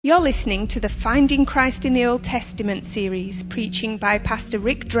You're listening to the Finding Christ in the Old Testament series, preaching by Pastor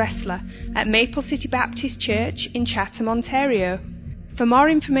Rick Dressler at Maple City Baptist Church in Chatham, Ontario. For more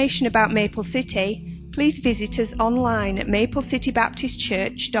information about Maple City, please visit us online at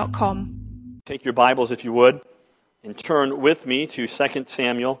maplecitybaptistchurch.com. Take your Bibles, if you would, and turn with me to 2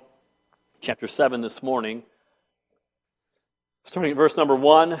 Samuel chapter 7 this morning. Starting at verse number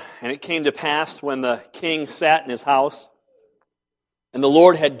 1, "And it came to pass when the king sat in his house, and the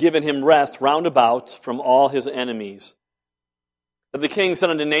Lord had given him rest round about from all his enemies, that the king said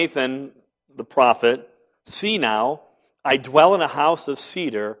unto Nathan the prophet, See now, I dwell in a house of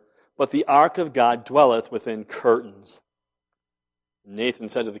cedar, but the ark of God dwelleth within curtains. And Nathan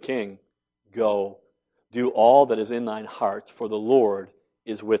said to the king, Go, do all that is in thine heart, for the Lord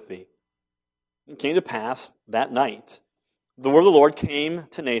is with thee. And it came to pass that night, the word of the Lord came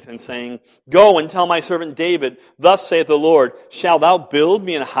to Nathan, saying, Go and tell my servant David, Thus saith the Lord, Shalt thou build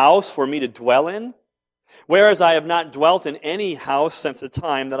me a house for me to dwell in? Whereas I have not dwelt in any house since the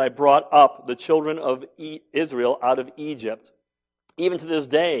time that I brought up the children of Israel out of Egypt, even to this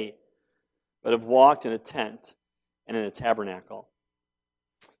day, but have walked in a tent and in a tabernacle.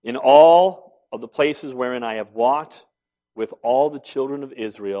 In all of the places wherein I have walked with all the children of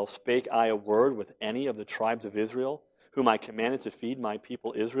Israel, spake I a word with any of the tribes of Israel, whom I commanded to feed my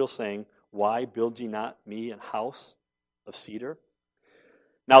people Israel, saying, Why build ye not me an house of cedar?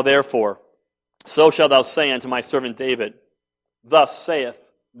 Now therefore, so shalt thou say unto my servant David, Thus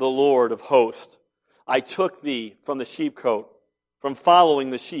saith the Lord of hosts, I took thee from the sheepcote, from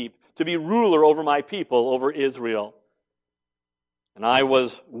following the sheep, to be ruler over my people, over Israel. And I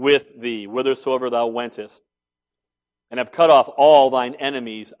was with thee whithersoever thou wentest, and have cut off all thine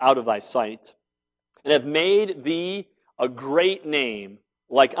enemies out of thy sight, and have made thee a great name,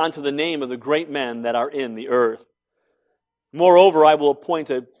 like unto the name of the great men that are in the earth. Moreover, I will appoint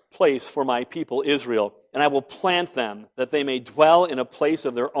a place for my people Israel, and I will plant them, that they may dwell in a place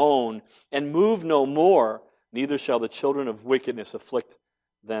of their own, and move no more, neither shall the children of wickedness afflict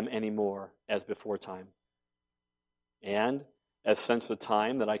them any more, as before time. And as since the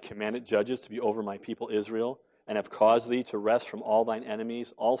time that I commanded judges to be over my people Israel, and have caused thee to rest from all thine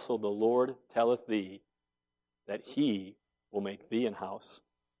enemies, also the Lord telleth thee, that he will make thee an house.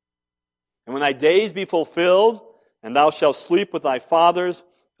 And when thy days be fulfilled, and thou shalt sleep with thy fathers,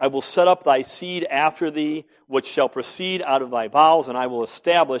 I will set up thy seed after thee, which shall proceed out of thy bowels, and I will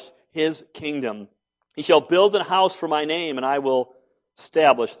establish his kingdom. He shall build an house for my name, and I will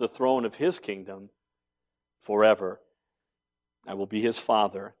establish the throne of his kingdom forever. I will be his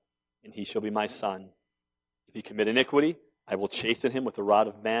father, and he shall be my son. If he commit iniquity, I will chasten him with the rod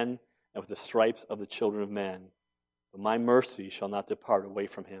of men, and with the stripes of the children of men. But my mercy shall not depart away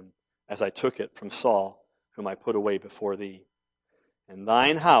from him, as I took it from Saul, whom I put away before thee. And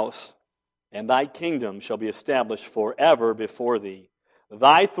thine house and thy kingdom shall be established forever before thee.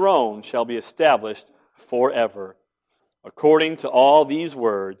 Thy throne shall be established forever. According to all these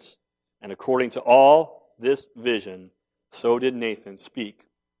words, and according to all this vision, so did Nathan speak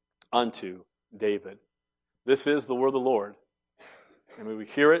unto David." This is the word of the Lord. And may we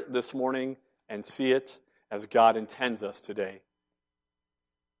hear it this morning and see it as God intends us today.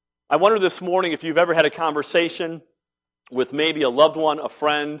 I wonder this morning if you've ever had a conversation with maybe a loved one, a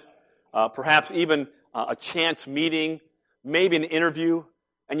friend, perhaps even a chance meeting, maybe an interview,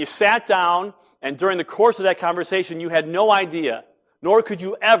 and you sat down, and during the course of that conversation, you had no idea, nor could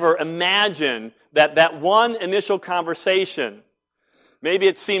you ever imagine that one initial conversation, maybe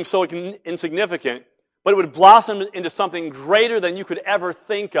it seemed so insignificant, but it would blossom into something greater than you could ever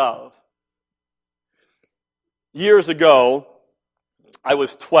think of. Years ago, I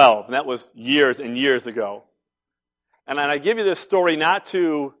was 12, and that was years and years ago. And I give you this story not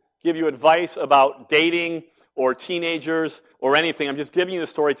to give you advice about dating or teenagers or anything. I'm just giving you the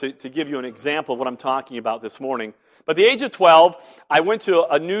story to give you an example of what I'm talking about this morning. But at the age of 12, I went to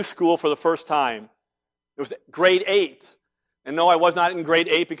a new school for the first time. It was grade 8. And no, I was not in grade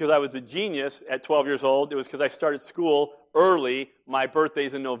 8 because I was a genius at 12 years old. It was because I started school early. My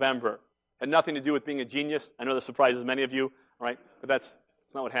birthday's in November. Had nothing to do with being a genius. I know that surprises many of you, all right? But that's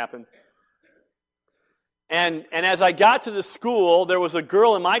not what happened. And as I got to the school, there was a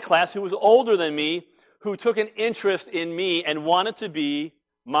girl in my class who was older than me who took an interest in me and wanted to be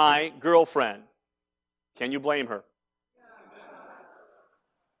my girlfriend. Can you blame her?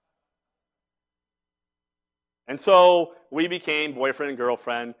 And so we became boyfriend and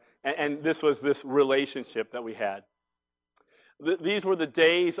girlfriend, and this was this relationship that we had. These were the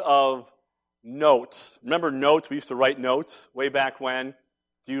days of notes. Remember notes? We used to write notes way back when.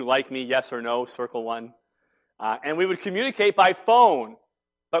 Do you like me? Yes or no? Circle one. And we would communicate by phone.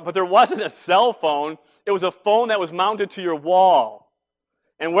 But there wasn't a cell phone. It was a phone that was mounted to your wall.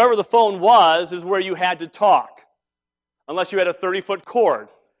 And wherever the phone was is where you had to talk, unless you had a 30-foot cord.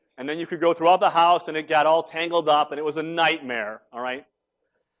 And then you could go throughout the house, and it got all tangled up, and it was a nightmare, all right?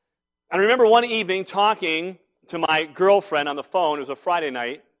 I remember one evening talking to my girlfriend on the phone. It was a Friday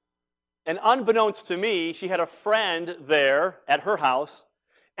night. And unbeknownst to me, she had a friend there at her house,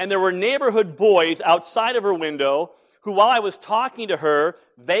 and there were neighborhood boys outside of her window who, while I was talking to her,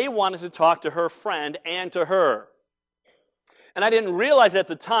 they wanted to talk to her friend and to her. And I didn't realize at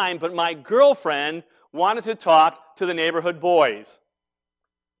the time, but my girlfriend wanted to talk to the neighborhood boys.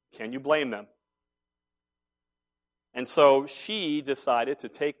 Can you blame them? And so she decided to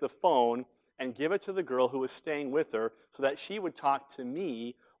take the phone and give it to the girl who was staying with her so that she would talk to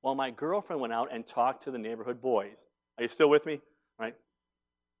me while my girlfriend went out and talked to the neighborhood boys. Are you still with me? Right?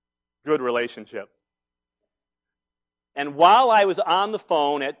 Good relationship. And while I was on the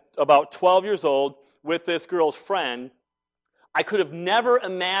phone at about 12 years old with this girl's friend, I could have never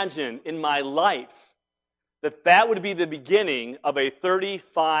imagined in my life that that would be the beginning of a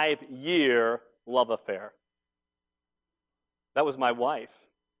 35-year love affair. That was my wife.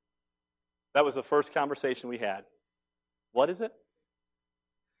 That was the first conversation we had. What is it?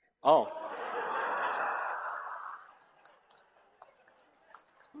 Oh.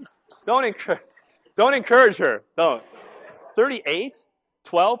 Don't encourage her. Don't. 38?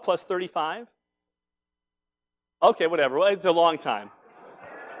 12 plus 35? Okay, whatever. Well, it's a long time.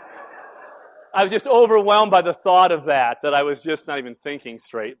 I was just overwhelmed by the thought of that I was just not even thinking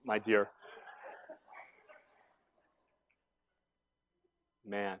straight, my dear.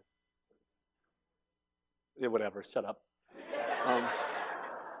 Man. Yeah, whatever, shut up.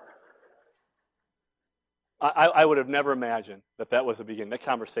 I would have never imagined that was the beginning, that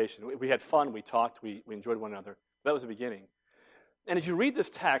conversation. We had fun, we talked, we enjoyed one another. That was the beginning. And as you read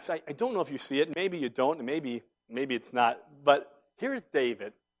this text, I don't know if you see it. Maybe you don't, and maybe it's not. But here's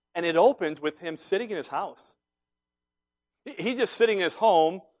David, and it opens with him sitting in his house. He's just sitting in his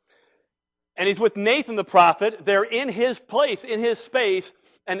home, and he's with Nathan the prophet. They're in his place, in his space,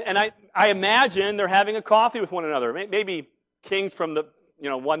 and I imagine they're having a coffee with one another. Maybe kings from the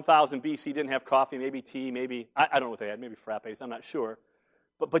 1000 BC didn't have coffee, maybe tea, maybe, I don't know what they had, maybe frappes, I'm not sure.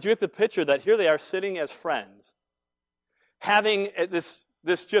 But you get the picture that here they are sitting as friends, having this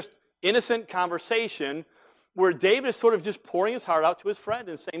just innocent conversation where David is sort of just pouring his heart out to his friend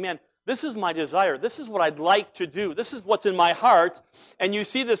and saying, man, this is my desire. This is what I'd like to do. This is what's in my heart. And you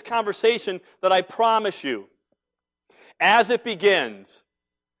see this conversation that I promise you, as it begins,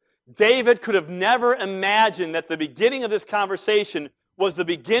 David could have never imagined that the beginning of this conversation was the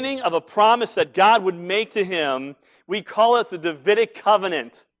beginning of a promise that God would make to him. We call it the Davidic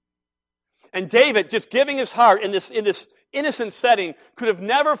covenant. And David, just giving his heart in this innocent setting, could have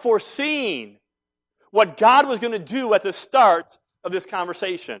never foreseen what God was going to do at the start of this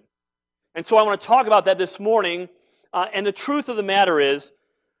conversation. And so I want to talk about that this morning. And the truth of the matter is,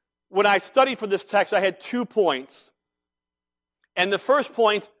 when I studied for this text, I had 2 points. And the first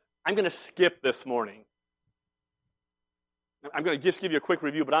point, I'm going to skip this morning. I'm going to just give you a quick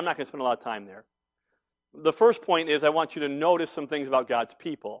review, but I'm not going to spend a lot of time there. The first point is I want you to notice some things about God's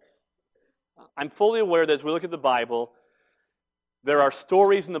people. I'm fully aware that as we look at the Bible, there are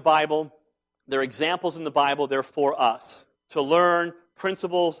stories in the Bible, there are examples in the Bible, they're for us to learn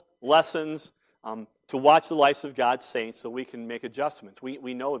principles, lessons, to watch the lives of God's saints so we can make adjustments.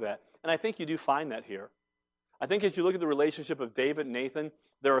 We know that. And I think you do find that here. I think as you look at the relationship of David and Nathan,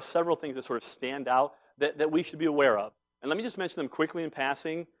 there are several things that sort of stand out that we should be aware of. And let me just mention them quickly in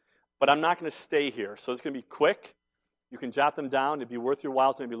passing, but I'm not going to stay here. So it's going to be quick. You can jot them down. It'd be worth your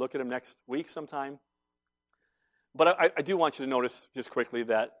while to maybe look at them next week sometime. But I do want you to notice just quickly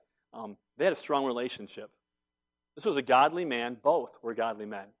that they had a strong relationship. This was a godly man. Both were godly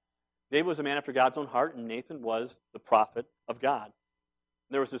men. David was a man after God's own heart, and Nathan was the prophet of God. And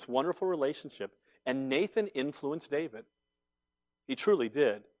there was this wonderful relationship, and Nathan influenced David. He truly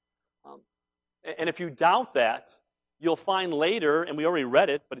did. And if you doubt that, you'll find later, and we already read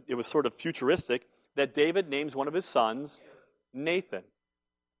it, but it was sort of futuristic, that David names one of his sons Nathan.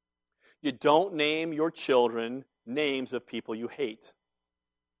 You don't name your children names of people you hate,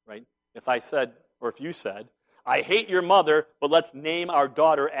 right? If I said, or if you said, I hate your mother, but let's name our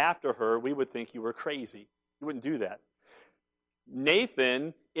daughter after her, we would think you were crazy. You wouldn't do that.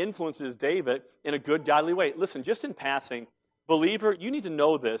 Nathan influences David in a good, godly way. Listen, just in passing, believer, you need to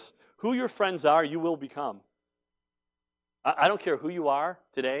know this. Who your friends are, you will become. I don't care who you are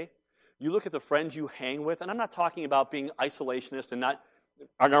today. You look at the friends you hang with, and I'm not talking about being isolationist and not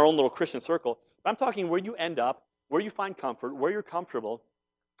in our own little Christian circle. But I'm talking where you end up, where you find comfort, where you're comfortable.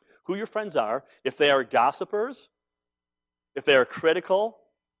 who your friends are, if they are gossipers, if they are critical,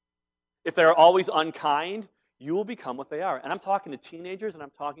 if they are always unkind, you will become what they are. And I'm talking to teenagers and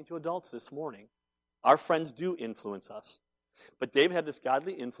I'm talking to adults this morning. Our friends do influence us. But David had this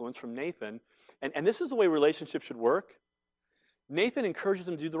godly influence from Nathan. And this is the way relationships should work. Nathan encourages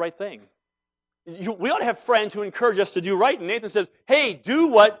him to do the right thing. We ought to have friends who encourage us to do right. And Nathan says, hey, do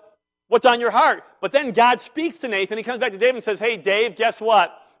what's on your heart. But then God speaks to Nathan. He comes back to David and says, hey, Dave, guess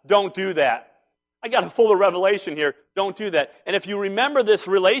what? Don't do that. I got a fuller revelation here. Don't do that. And if you remember this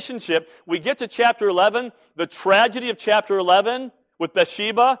relationship, we get to chapter 11, the tragedy of chapter 11 with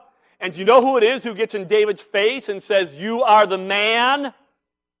Bathsheba. And do you know who it is who gets in David's face and says, you are the man?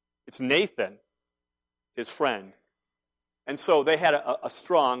 It's Nathan, his friend. And so they had a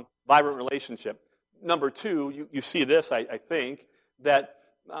strong, vibrant relationship. Number two, you see this, I think, that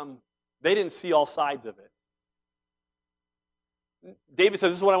they didn't see all sides of it. David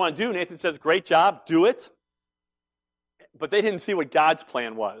says, this is what I want to do. Nathan says, great job, do it. But they didn't see what God's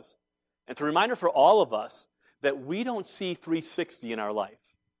plan was. And it's a reminder for all of us that we don't see 360 in our life.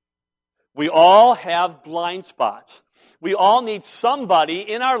 We all have blind spots. We all need somebody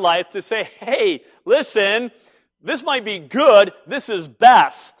in our life to say, hey, listen, this might be good, this is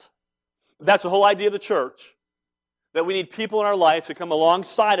best. That's the whole idea of the church. That we need people in our life to come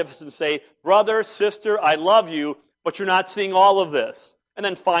alongside of us and say, brother, sister, I love you, but you're not seeing all of this. And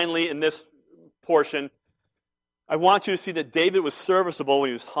then finally, in this portion, I want you to see that David was serviceable when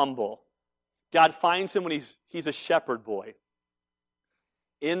he was humble. God finds him when he's a shepherd boy.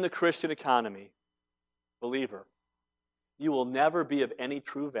 In the Christian economy, believer, you will never be of any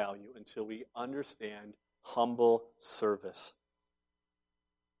true value until we understand humble service.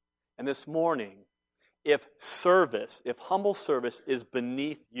 And this morning, if humble service is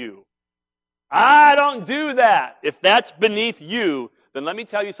beneath you, I don't do that. If that's beneath you, then let me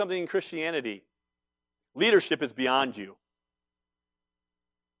tell you something in Christianity. Leadership is beyond you.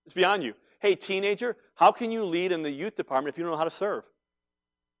 It's beyond you. Hey, teenager, how can you lead in the youth department if you don't know how to serve?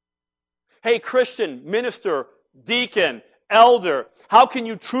 Hey, Christian, minister, deacon, elder, how can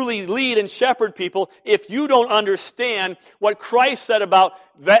you truly lead and shepherd people if you don't understand what Christ said about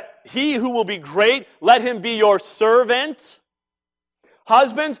that he who will be great, let him be your servant?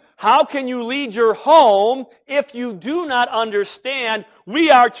 Husbands, how can you lead your home if you do not understand we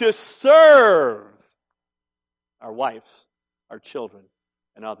are to serve our wives, our children,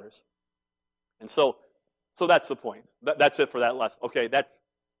 and others? And so that's the point. That's it for that lesson. Okay,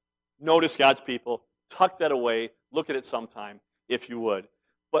 notice God's people. Tuck that away. Look at it sometime, if you would.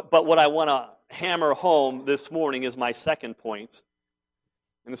 But what I want to hammer home this morning is my second point.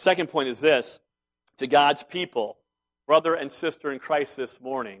 And the second point is this. To God's people, brother and sister in Christ this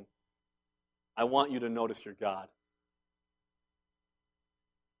morning, I want you to notice your God.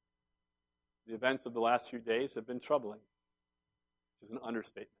 The events of the last few days have been troubling, which is an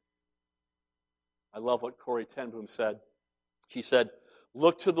understatement. I love what Corrie ten Boom said. She said,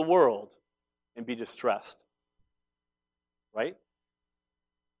 look to the world and be distressed. Right?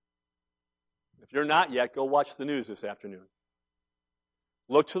 If you're not yet, go watch the news this afternoon.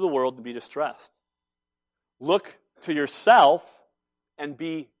 Look to the world and be distressed. Look to yourself and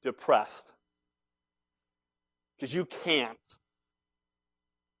be depressed. Because you can't.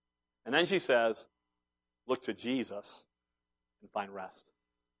 And then she says, look to Jesus and find rest.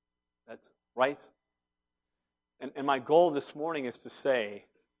 That's right. And my goal this morning is to say,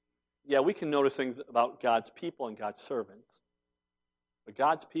 yeah, we can notice things about God's people and God's servants. But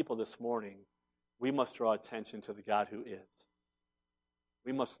God's people this morning, we must draw attention to the God who is.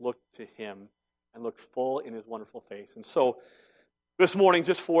 We must look to him and look full in his wonderful face. And so this morning,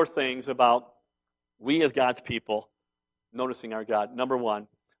 just 4 things about we as God's people noticing our God. Number 1,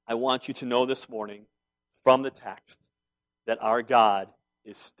 I want you to know this morning from the text that our God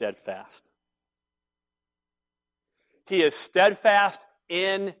is steadfast. He is steadfast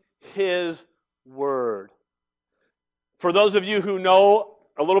in his word. For those of you who know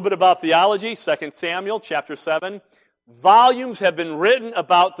a little bit about theology, 2 Samuel chapter 7, volumes have been written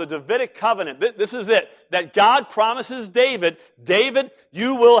about the Davidic covenant. This is it, that God promises David,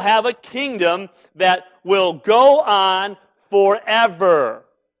 you will have a kingdom that will go on forever.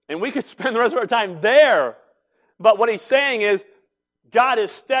 And we could spend the rest of our time there. But what he's saying is, God is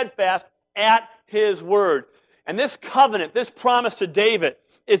steadfast at his word. And this covenant, this promise to David,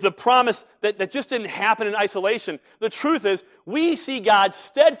 is a promise that just didn't happen in isolation. The truth is, we see God's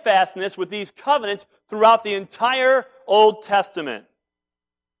steadfastness with these covenants throughout the entire Old Testament.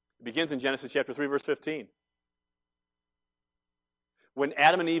 It begins in Genesis chapter 3, verse 15. When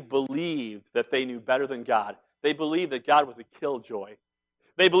Adam and Eve believed that they knew better than God, they believed that God was a killjoy.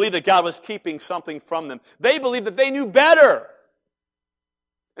 They believed that God was keeping something from them. They believed that they knew better.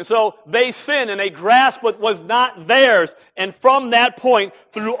 And so they sinned and they grasped what was not theirs. And from that point,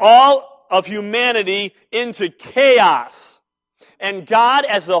 threw all of humanity into chaos. And God,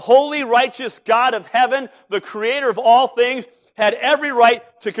 as the holy, righteous God of heaven, the creator of all things, had every right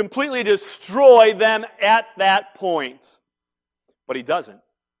to completely destroy them at that point. But he doesn't.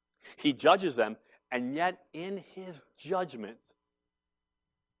 He judges them, and yet in his judgment,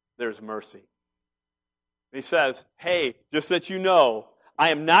 there's mercy. He says, hey, just that you know, I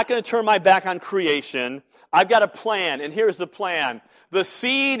am not going to turn my back on creation. I've got a plan, and here's the plan. The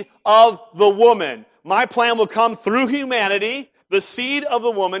seed of the woman. My plan will come through humanity. The seed of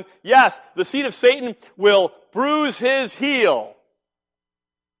the woman. Yes, the seed of Satan will bruise his heel.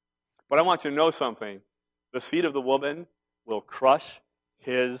 But I want you to know something. The seed of the woman will crush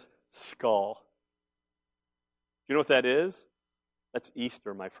his skull. You know what that is? That's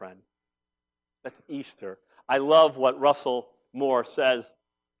Easter, my friend. That's Easter. I love what Russell Moore says.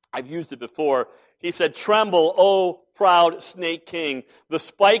 I've used it before. He said, "Tremble, O proud snake king. The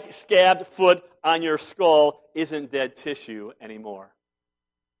spike-scabbed foot on your skull isn't dead tissue anymore."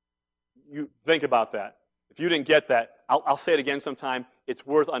 You think about that. If you didn't get that, I'll say it again sometime. It's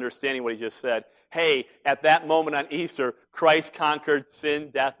worth understanding what he just said. Hey, at that moment on Easter, Christ conquered sin,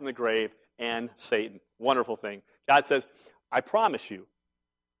 death, and the grave, and Satan. Wonderful thing. God says, I promise you,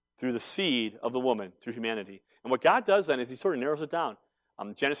 through the seed of the woman, through humanity. And what God does then is he sort of narrows it down.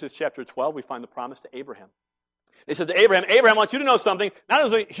 Genesis chapter 12, we find the promise to Abraham. He says to Abraham, Abraham, I want you to know something. Not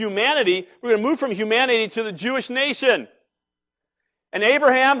only humanity, we're going to move from humanity to the Jewish nation. And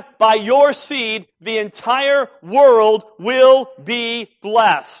Abraham, by your seed, the entire world will be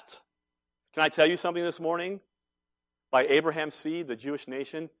blessed. Can I tell you something this morning? By Abraham's seed, the Jewish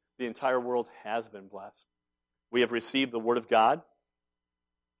nation, the entire world has been blessed. We have received the Word of God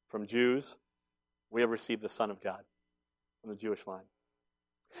from Jews. We have received the Son of God from the Jewish line.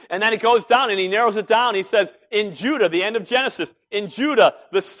 And then it goes down and he narrows it down. He says, in Judah, the end of Genesis, in Judah,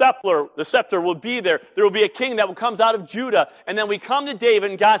 the scepter will be there. There will be a king that will come out of Judah. And then we come to David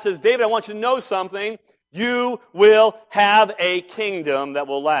and God says, David, I want you to know something. You will have a kingdom that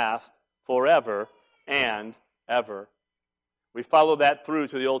will last forever and ever. We follow that through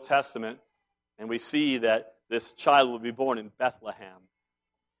to the Old Testament and we see that this child will be born in Bethlehem.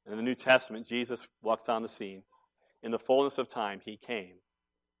 And in the New Testament, Jesus walks on the scene. In the fullness of time, he came.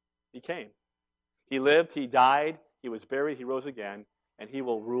 He came. He lived, he died, he was buried, he rose again, and he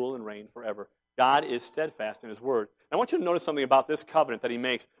will rule and reign forever. God is steadfast in his word. And I want you to notice something about this covenant that he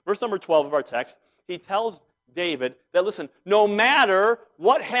makes. Verse number 12 of our text, he tells David that, listen, no matter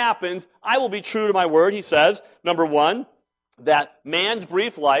what happens, I will be true to my word, he says. Number one, that man's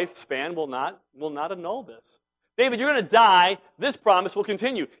brief lifespan will not annul this. David, you're going to die. This promise will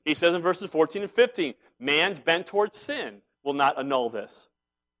continue. He says in verses 14 and 15, man's bent towards sin will not annul this.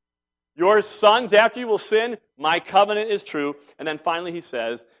 Your sons after you will sin, my covenant is true. And then finally he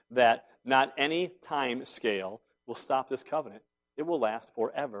says that not any time scale will stop this covenant. It will last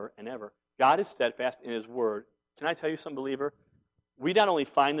forever and ever. God is steadfast in his word. Can I tell you something, believer? We not only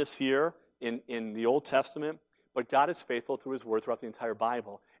find this here in the Old Testament, but God is faithful through his word throughout the entire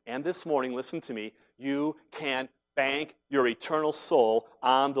Bible. And this morning, listen to me, you can bank your eternal soul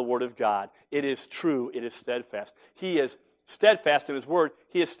on the word of God. It is true. It is steadfast. He is steadfast in his word.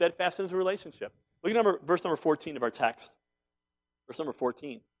 He is steadfast in his relationship. Look at verse number 14 of our text. Verse number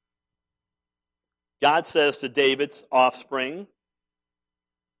 14. God says to David's offspring,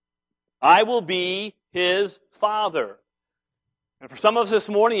 I will be his father. And for some of us this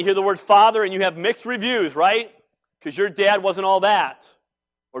morning, you hear the word father and you have mixed reviews, right? Because your dad wasn't all that,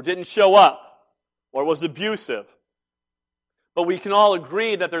 or didn't show up, or was abusive. But we can all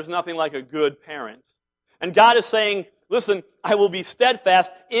agree that there's nothing like a good parent. And God is saying, listen, I will be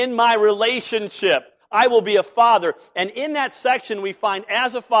steadfast in my relationship. I will be a father. And in that section we find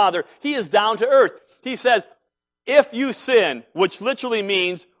as a father, he is down to earth. He says, if you sin, which literally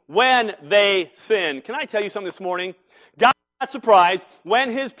means when they sin. Can I tell you something this morning? God is not surprised when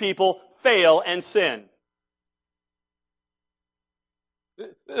his people fail and sin.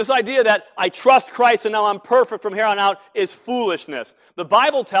 This idea that I trust Christ and now I'm perfect from here on out is foolishness. The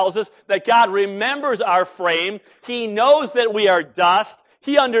Bible tells us that God remembers our frame. He knows that we are dust.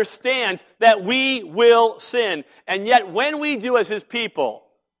 He understands that we will sin. And yet when we do as his people,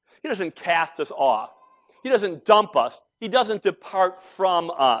 he doesn't cast us off. He doesn't dump us. He doesn't depart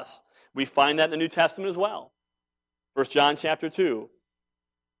from us. We find that in the New Testament as well. 1 John chapter 2.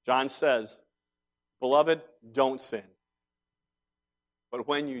 John says, beloved, don't sin. But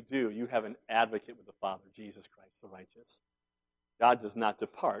when you do, you have an advocate with the Father, Jesus Christ, the righteous. God does not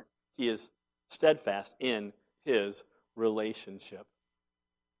depart. He is steadfast in his relationship.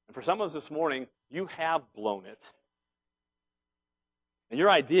 And for some of us this morning, you have blown it. And your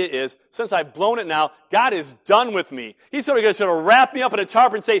idea is, since I've blown it now, God is done with me. He's sort of wrap me up in a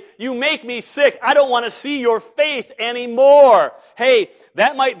tarp and say, you make me sick. I don't want to see your face anymore. Hey,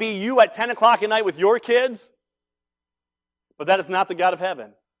 that might be you at 10 o'clock at night with your kids, but that is not the God of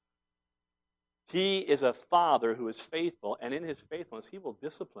heaven. He is a father who is faithful, and in his faithfulness, he will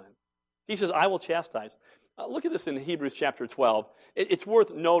discipline. He says, I will chastise. Look at this in Hebrews chapter 12. It's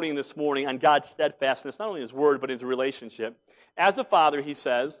worth noting this morning on God's steadfastness, not only his word, but his relationship. As a father, he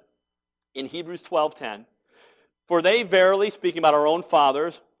says in Hebrews 12:10, for they verily, speaking about our own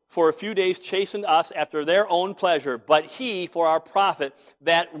fathers, for a few days chastened us after their own pleasure, but he for our profit,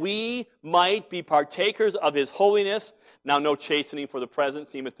 that we might be partakers of his holiness. Now no chastening for the present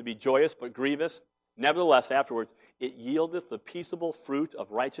seemeth to be joyous, but grievous. Nevertheless, afterwards, it yieldeth the peaceable fruit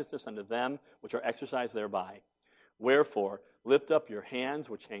of righteousness unto them which are exercised thereby. Wherefore, lift up your hands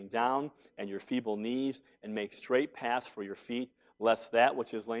which hang down, and your feeble knees, and make straight paths for your feet, lest that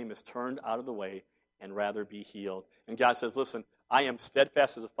which is lame is turned out of the way, and rather be healed. And God says, listen, I am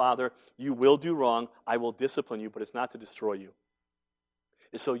steadfast as a father. You will do wrong. I will discipline you, but it's not to destroy you.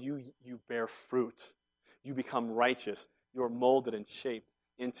 It's so you bear fruit. You become righteous. You're molded and shaped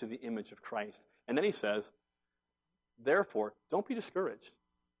into the image of Christ. And then he says, therefore, don't be discouraged.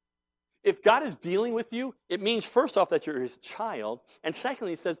 If God is dealing with you, it means first off that you're his child. And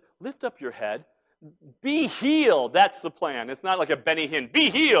secondly, he says, lift up your head. Be healed. That's the plan. It's not like a Benny Hinn. Be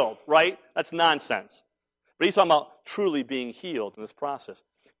healed, right? That's nonsense. But he's talking about truly being healed in this process.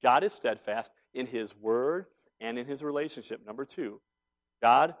 God is steadfast in his word and in his relationship. Number two,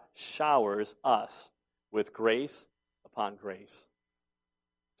 God showers us with grace upon grace.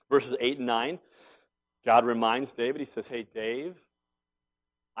 Verses 8 and 9, God reminds David, he says, hey, Dave,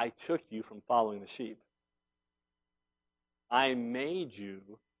 I took you from following the sheep. I made you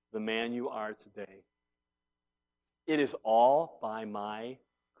the man you are today. It is all by my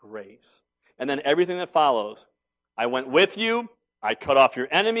grace. And then everything that follows. I went with you. I cut off your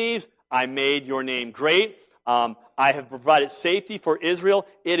enemies. I made your name great. I have provided safety for Israel.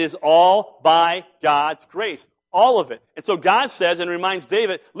 It is all by God's grace. All of it. And so God says and reminds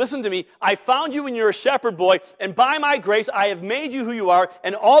David, listen to me, I found you when you're a shepherd boy, and by my grace I have made you who you are,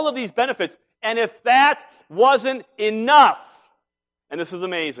 and all of these benefits. And if that wasn't enough, and this is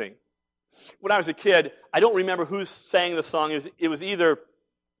amazing. When I was a kid, I don't remember who sang the song. It was either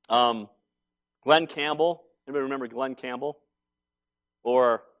Glenn Campbell. Anybody remember Glenn Campbell?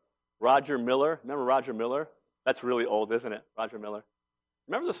 Or Roger Miller. Remember Roger Miller? That's really old, isn't it? Roger Miller.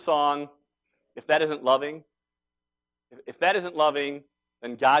 Remember the song, If That Isn't Loving? If that isn't loving,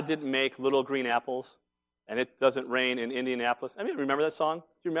 then God didn't make little green apples, and it doesn't rain in Indianapolis. I mean, remember that song? Do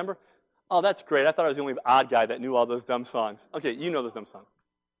you remember? Oh, that's great. I thought I was the only odd guy that knew all those dumb songs. Okay, you know those dumb songs.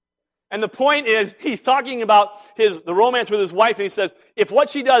 And the point is, he's talking about the romance with his wife, and he says, if what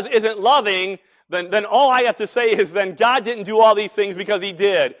she does isn't loving, then all I have to say is then God didn't do all these things because he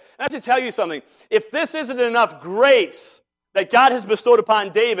did. And I have to tell you something. If this isn't enough grace that God has bestowed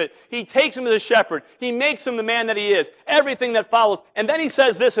upon David, he takes him as a shepherd. He makes him the man that he is. Everything that follows. And then he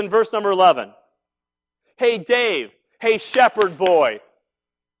says this in verse number 11. Hey, Dave. Hey, shepherd boy.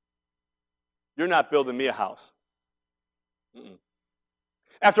 You're not building me a house.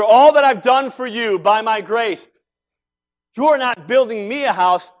 After all that I've done for you by my grace, you're not building me a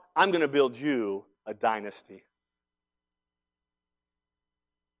house. I'm going to build you a dynasty.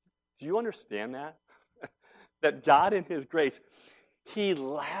 Do you understand that? That God in his grace, he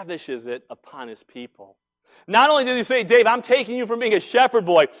lavishes it upon his people. Not only did he say, Dave, I'm taking you from being a shepherd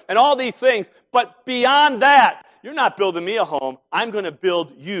boy and all these things, but beyond that, you're not building me a home. I'm going to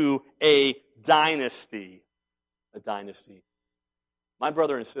build you a dynasty. A dynasty. My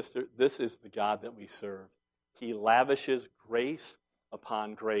brother and sister, this is the God that we serve. He lavishes grace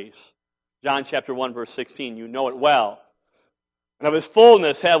upon grace. John chapter 1, verse 16, you know it well. And of his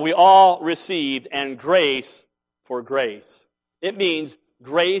fullness have we all received, and grace for grace. It means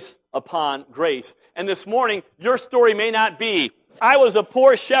grace upon grace. And this morning, your story may not be, I was a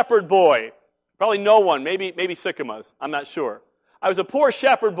poor shepherd boy. Probably no one, maybe Sycamas, I'm not sure. I was a poor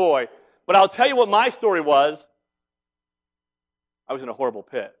shepherd boy, but I'll tell you what my story was. I was in a horrible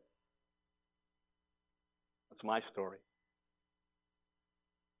pit. That's my story.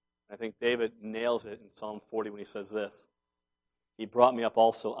 I think David nails it in Psalm 40 when he says this. He brought me up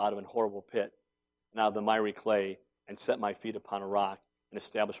also out of an horrible pit, and out of the miry clay, and set my feet upon a rock, and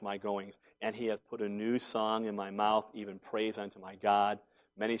established my goings. And he hath put a new song in my mouth, even praise unto my God.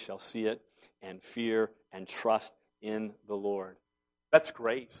 Many shall see it, and fear, and trust in the Lord. That's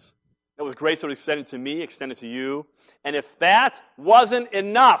grace. It was grace that was extended to me, extended to you. And if that wasn't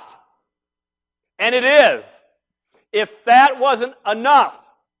enough, and it is, if that wasn't enough,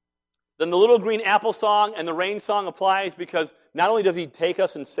 then the Little Green Apple song and the rain song applies, because not only does he take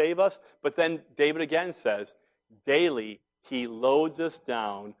us and save us, but then David again says, daily he loads us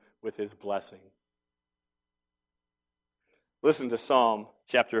down with his blessing. Listen to Psalm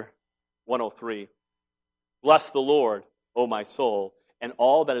chapter 103. Bless the Lord, O my soul, and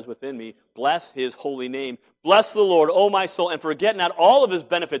all that is within me. Bless his holy name. Bless the Lord, O my soul, and forget not all of his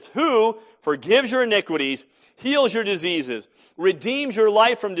benefits, who forgives your iniquities, heals your diseases, redeems your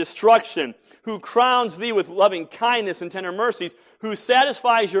life from destruction, who crowns thee with loving kindness and tender mercies, who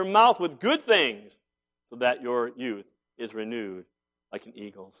satisfies your mouth with good things, so that your youth is renewed like an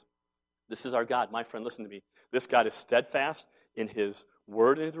eagle's. This is our God. My friend, listen to me. This God is steadfast in his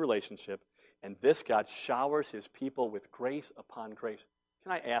word and his relationship, and this God showers his people with grace upon grace.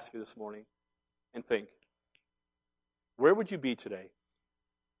 Can I ask you this morning and think, where would you be today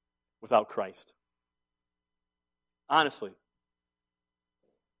without Christ? Honestly.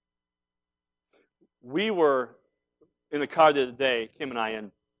 We were in the car the other day, Kim and I,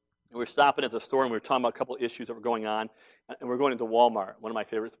 and we were stopping at the store, and we were talking about a couple issues that were going on, and we're going into Walmart, one of my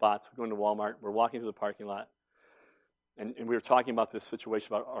favorite spots. We're going to Walmart. We're walking through the parking lot, and we were talking about this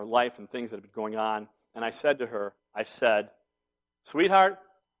situation, about our life and things that have been going on, and I said to her, sweetheart,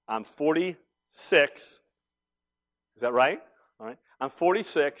 I'm 46. Is that right? All right. I'm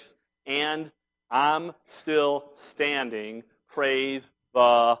 46, and I'm still standing. Praise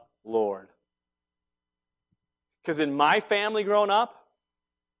the Lord. Because in my family growing up,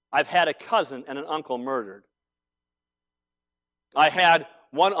 I've had a cousin and an uncle murdered. I had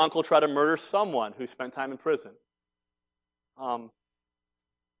one uncle try to murder someone who spent time in prison.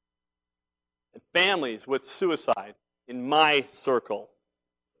 Families with suicide in my circle.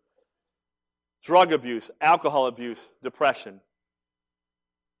 Drug abuse, alcohol abuse, depression.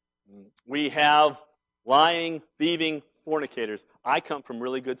 We have lying, thieving, fornicators. I come from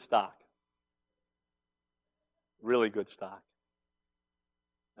really good stock. Really good stock.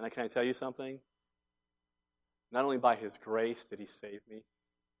 And can I tell you something? Not only by his grace did he save me,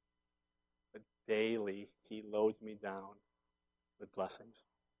 but daily he loads me down with blessings.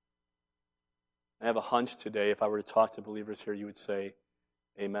 I have a hunch today, if I were to talk to believers here, you would say,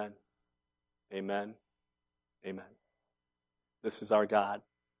 amen, amen, amen. This is our God.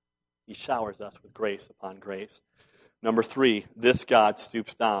 He showers us with grace upon grace. Number 3, this God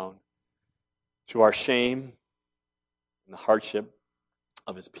stoops down to our shame and the hardship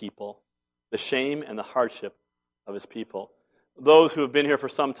of his people. The shame and the hardship of his people. Those who have been here for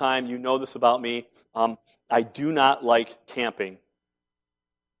some time, you know this about me. I do not like camping.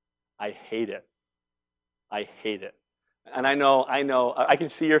 I hate it. I hate it. And I know, I can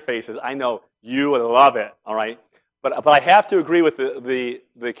see your faces. I know you would love it, all right? But I have to agree with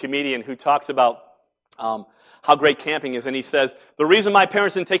the comedian who talks about how great camping is. And he says, the reason my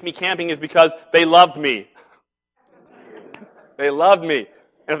parents didn't take me camping is because they loved me. They loved me.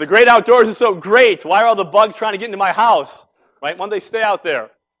 And if the great outdoors is so great, why are all the bugs trying to get into my house? Right? Why don't they stay out there?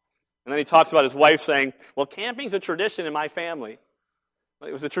 And then he talks about his wife saying, well, camping's a tradition in my family.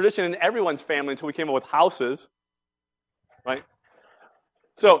 It was a tradition in everyone's family until we came up with houses. Right?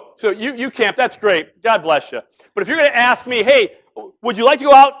 So you camp, that's great. God bless you. But if you're going to ask me, hey, would you like to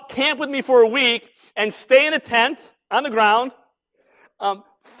go out, camp with me for a week, and stay in a tent on the ground,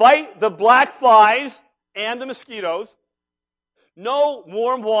 fight the black flies and the mosquitoes, no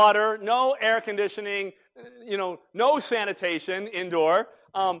warm water, no air conditioning, no sanitation indoor,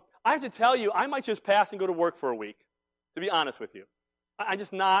 I have to tell you, I might just pass and go to work for a week, to be honest with you. I'm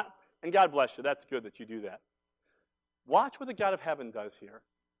just not, and God bless you, that's good that you do that. Watch what the God of heaven does here,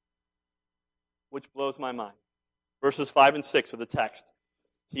 which blows my mind. Verses 5 and 6 of the text.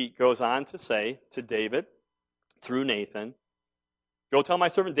 He goes on to say to David, through Nathan, go tell my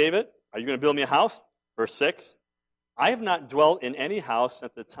servant David, are you going to build me a house? Verse 6, I have not dwelt in any house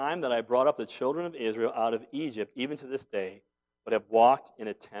at the time that I brought up the children of Israel out of Egypt, even to this day, but have walked in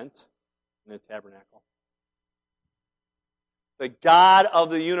a tent and a tabernacle. The God of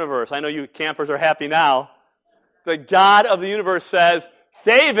the universe, I know you campers are happy now, the God of the universe says,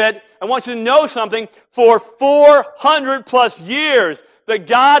 David, I want you to know something. For 400 plus years, the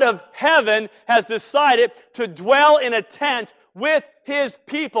God of heaven has decided to dwell in a tent with his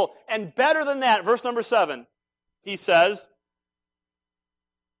people. And better than that, verse number 7, he says,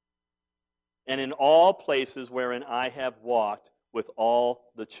 and in all places wherein I have walked with all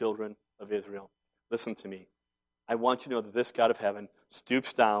the children of Israel. Listen to me. I want you to know that this God of heaven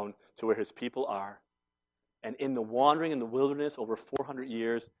stoops down to where his people are. And in the wandering in the wilderness over 400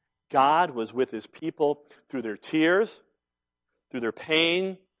 years, God was with his people through their tears, through their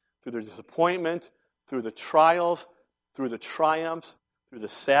pain, through their disappointment, through the trials, through the triumphs, through the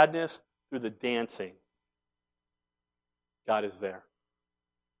sadness, through the dancing. God is there.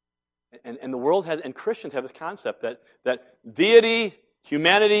 And the world has, and Christians have this concept that deity,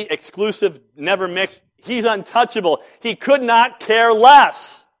 humanity, exclusive, never mixed. He's untouchable. He could not care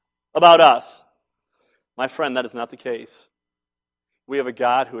less about us. My friend, that is not the case. We have a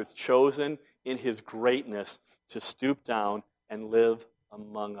God who has chosen in his greatness to stoop down and live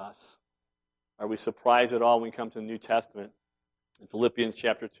among us. Are we surprised at all when we come to the New Testament? In Philippians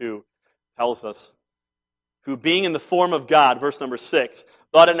chapter 2 tells us, who being in the form of God, verse number 6,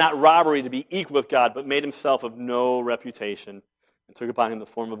 thought it not robbery to be equal with God, but made himself of no reputation, and took upon him the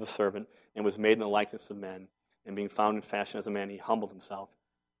form of a servant, and was made in the likeness of men. And being found in fashion as a man, he humbled himself,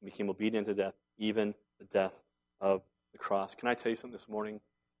 and became obedient to death, even the death of the cross. Can I tell you something this morning?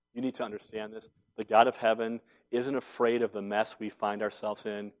 You need to understand this. The God of heaven isn't afraid of the mess we find ourselves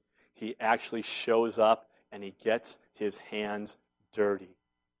in. He actually shows up, and he gets his hands dirty.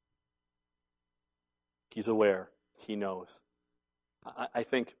 He's aware. He knows. I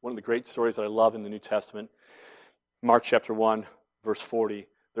think one of the great stories that I love in the New Testament, Mark chapter 1, verse 40,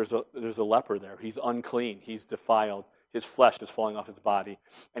 there's a leper there. He's unclean. He's defiled. His flesh is falling off his body.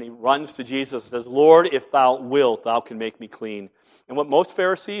 And he runs to Jesus and says, Lord, if thou wilt, thou can make me clean. And what most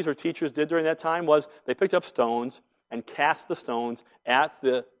Pharisees or teachers did during that time was they picked up stones and cast the stones at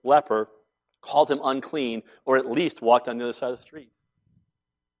the leper, called him unclean, or at least walked on the other side of the street.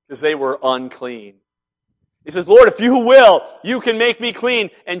 Because they were unclean. He says, Lord, if you will, you can make me clean.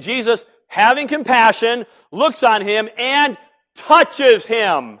 And Jesus, having compassion, looks on him and touches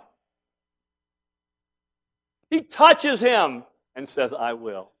him. He touches him and says, I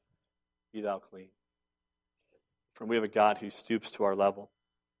will. Be thou clean. For we have a God who stoops to our level.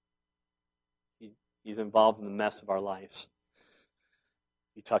 He's involved in the mess of our lives.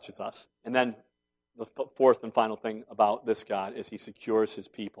 He touches us. And then the fourth and final thing about this God is he secures his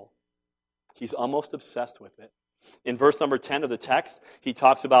people. He's almost obsessed with it. In verse number 10 of the text, he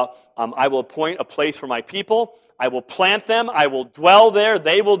talks about, I will appoint a place for my people. I will plant them. I will dwell there.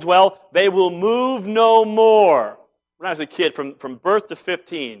 They will dwell. They will move no more. When I was a kid, from birth to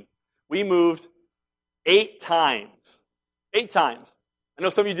 15, we moved 8 times. 8 times. I know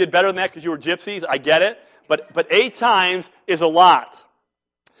some of you did better than that because you were gypsies. I get it. But 8 times is a lot.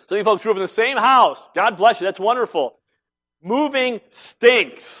 Some of you folks grew up in the same house. God bless you. That's wonderful. Moving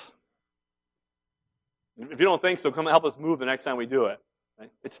stinks. If you don't think so, come help us move the next time we do it.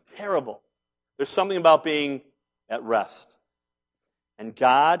 Right? It's terrible. There's something about being at rest. And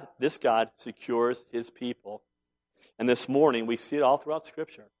God, this God, secures his people. And this morning, we see it all throughout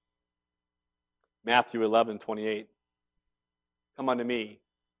Scripture. Matthew 11:28. Come unto me,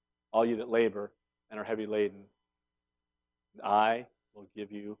 all you that labor and are heavy laden, and I will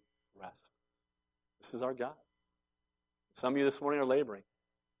give you rest. This is our God. Some of you this morning are laboring.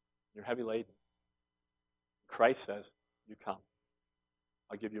 You're heavy laden. Christ says, you come.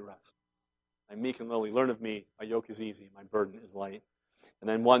 I'll give you rest. I'm meek and lowly. Learn of me. My yoke is easy. My burden is light. And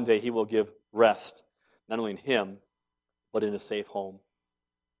then one day he will give rest, not only in him, but in a safe home.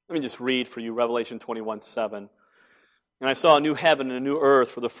 Let me just read for you Revelation 21:7. And I saw a new heaven and a new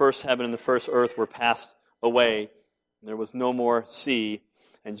earth, for the first heaven and the first earth were passed away, and there was no more sea.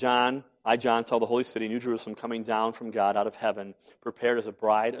 And John saw the holy city, New Jerusalem, coming down from God out of heaven, prepared as a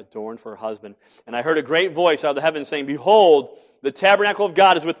bride adorned for her husband. And I heard a great voice out of the heavens saying, Behold, the tabernacle of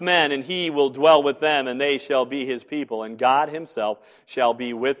God is with men, and he will dwell with them, and they shall be his people. And God himself shall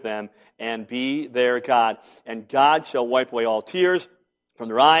be with them, and be their God. And God shall wipe away all tears from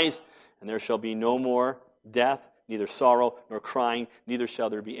their eyes, and there shall be no more death, neither sorrow nor crying, neither shall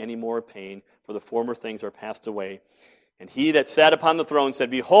there be any more pain, for the former things are passed away. And he that sat upon the throne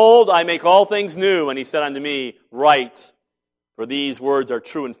said, Behold, I make all things new. And he said unto me, Write, for these words are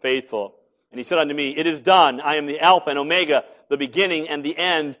true and faithful. And he said unto me, It is done. I am the Alpha and Omega, the beginning and the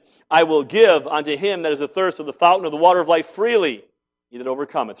end. I will give unto him that is athirst of the fountain of the water of life freely. He that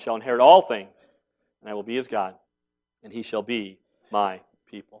overcometh shall inherit all things, and I will be his God, and he shall be my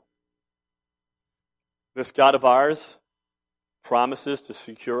people. This God of ours promises to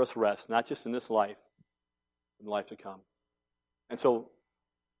secure us rest, not just in this life, but in the life to come. And so,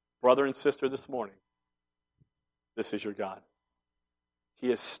 brother and sister, this morning, this is your God. He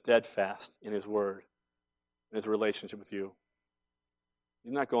is steadfast in his word, in his relationship with you.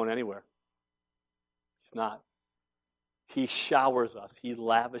 He's not going anywhere. He's not. He showers us. He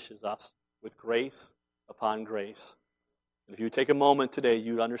lavishes us with grace upon grace. And if you take a moment today,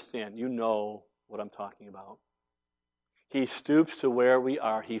 you'd understand, you know what I'm talking about. He stoops to where we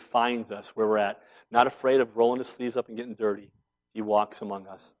are. He finds us where we're at. Not afraid of rolling his sleeves up and getting dirty. He walks among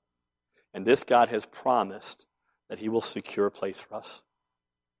us. And this God has promised that he will secure a place for us.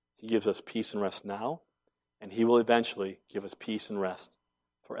 He gives us peace and rest now, and he will eventually give us peace and rest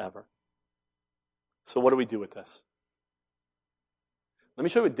forever. So what do we do with this? Let me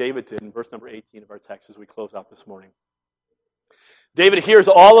show you what David did in verse number 18 of our text as we close out this morning. David hears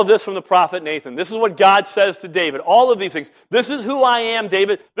all of this from the prophet Nathan. This is what God says to David. All of these things. This is who I am,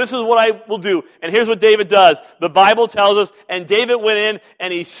 David. This is what I will do. And here's what David does. The Bible tells us, and David went in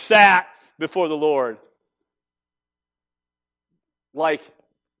and he sat before the Lord. Like,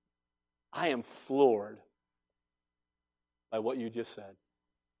 I am floored by what you just said.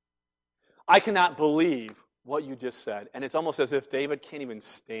 I cannot believe what you just said. And it's almost as if David can't even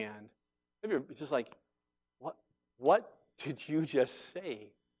stand. It's just like, what did you just say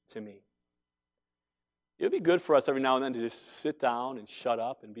to me? It would be good for us every now and then to just sit down and shut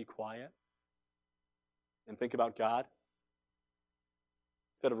up and be quiet and think about God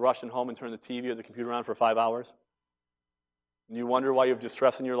instead of rushing home and turning the TV or the computer on for 5 hours. And you wonder why you have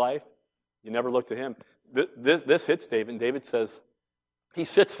distress in your life. You never look to him. This hits David, and David says, he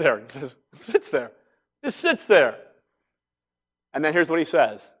sits there. He says, sits there. Just sits there. And then here's what he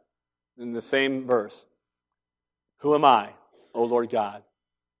says in the same verse. Who am I, O Lord God,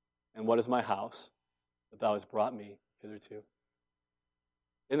 and what is my house that thou hast brought me hitherto?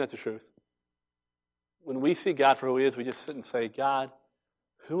 Isn't that the truth? When we see God for who he is, we just sit and say, God,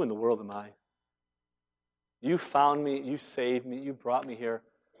 who in the world am I? You found me, you saved me, you brought me here.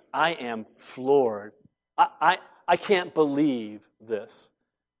 I am floored. I can't believe this.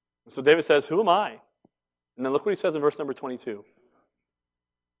 And so David says, who am I? And then look what he says in verse number 22.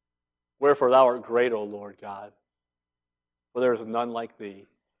 Wherefore thou art great, O Lord God, for there is none like thee,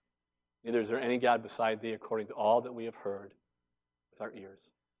 neither is there any God beside thee, according to all that we have heard with our ears.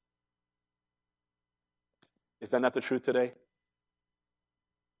 Is that not the truth today?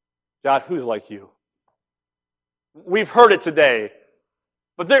 God, who's like you? We've heard it today,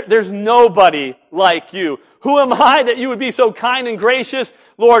 but there's nobody like you. Who am I that you would be so kind and gracious?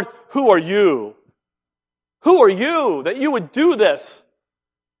 Lord, who are you? Who are you that you would do this?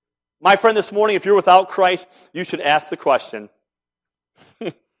 My friend, this morning, if you're without Christ, you should ask the question,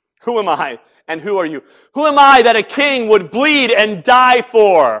 who am I and who are you? Who am I that a king would bleed and die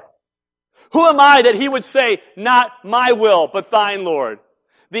for? Who am I that he would say, not my will, but thine, Lord?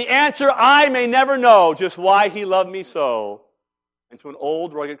 The answer, I may never know just why he loved me so. And to an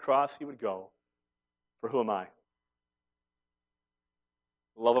old rugged cross he would go. For who am I?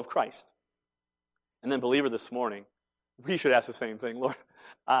 The love of Christ. And then, believer, this morning, we should ask the same thing. Lord,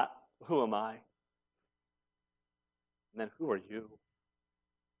 who am I? And then, who are you?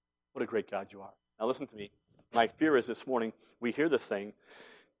 What a great God you are. Now listen to me. My fear is this morning, we hear this thing,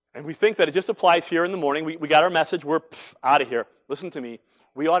 and we think that it just applies here in the morning. We got our message. We're out of here. Listen to me.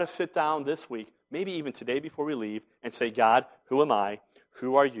 We ought to sit down this week, maybe even today before we leave, and say, God, who am I?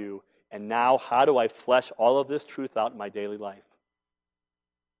 Who are you? And now, how do I flesh all of this truth out in my daily life?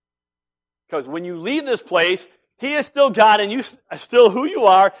 Because when you leave this place, he is still God and you are still who you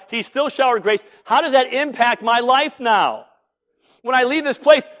are. He still showered grace. How does that impact my life now? When I leave this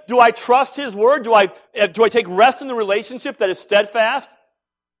place, do I trust his word? Do I take rest in the relationship that is steadfast?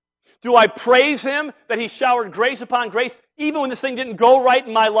 Do I praise him that he showered grace upon grace even when this thing didn't go right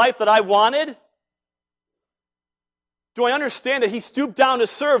in my life that I wanted? Do I understand that he stooped down to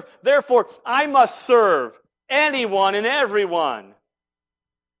serve? Therefore, I must serve anyone and everyone.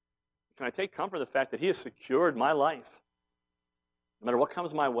 Can I take comfort in the fact that he has secured my life? No matter what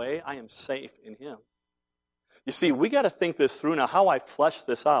comes my way, I am safe in him. You see, we got to think this through now, how I flesh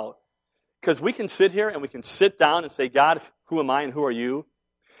this out. Because we can sit here and we can sit down and say, God, who am I and who are you?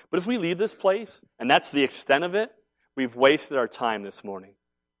 But if we leave this place, and that's the extent of it, we've wasted our time this morning.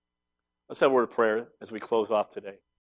 Let's have a word of prayer as we close off today.